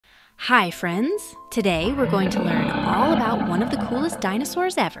Hi friends! Today we're going to learn all about one of the coolest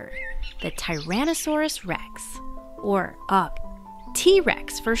dinosaurs ever, the Tyrannosaurus Rex, or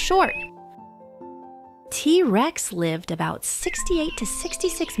T-Rex for short. T-Rex lived about 68 to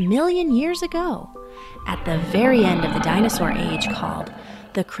 66 million years ago, at the very end of the dinosaur age called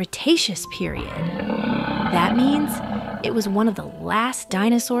the Cretaceous Period. That means it was one of the last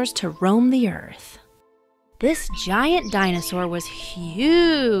dinosaurs to roam the Earth. This giant dinosaur was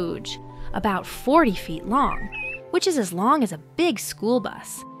huge, about 40 feet long, which is as long as a big school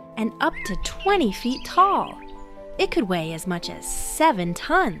bus, and up to 20 feet tall. It could weigh as much as 7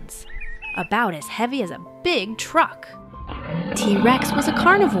 tons, about as heavy as a big truck. T-Rex was a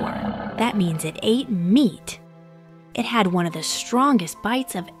carnivore. That means it ate meat. It had one of the strongest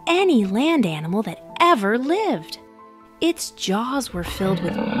bites of any land animal that ever lived. Its jaws were filled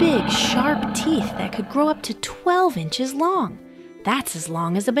with big, sharp teeth that could grow up to 12 inches long. That's as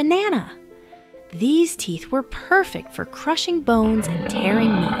long as a banana. These teeth were perfect for crushing bones and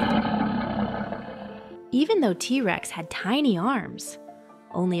tearing meat. Even though T-Rex had tiny arms,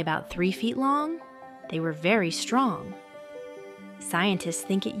 only about 3 feet long, they were very strong. Scientists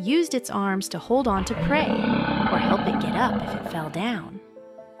think it used its arms to hold on to prey or help it get up if it fell down.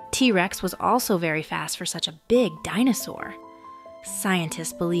 T-Rex was also very fast for such a big dinosaur.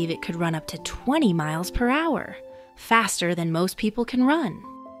 Scientists believe it could run up to 20 miles per hour, faster than most people can run.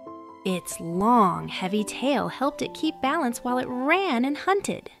 Its long, heavy tail helped it keep balance while it ran and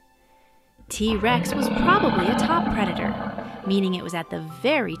hunted. T-Rex was probably a top predator, meaning it was at the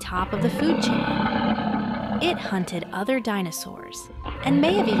very top of the food chain. It hunted other dinosaurs and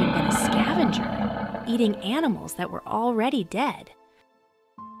may have even been a scavenger, eating animals that were already dead.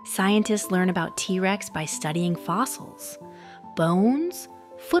 Scientists learn about T-Rex by studying fossils, bones,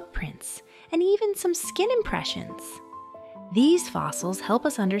 footprints, and even some skin impressions. These fossils help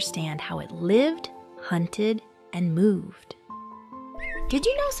us understand how it lived, hunted, and moved. Did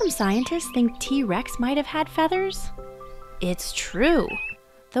you know some scientists think T-Rex might have had feathers? It's true.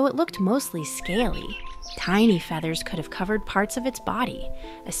 Though it looked mostly scaly, tiny feathers could have covered parts of its body,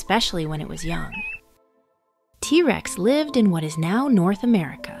 especially when it was young. T-Rex lived in what is now North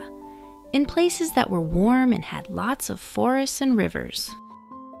America, in places that were warm and had lots of forests and rivers.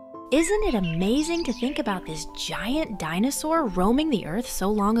 Isn't it amazing to think about this giant dinosaur roaming the Earth so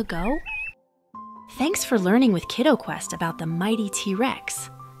long ago? Thanks for learning with KiddoQuest about the mighty T-Rex,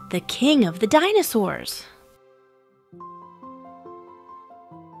 the king of the dinosaurs!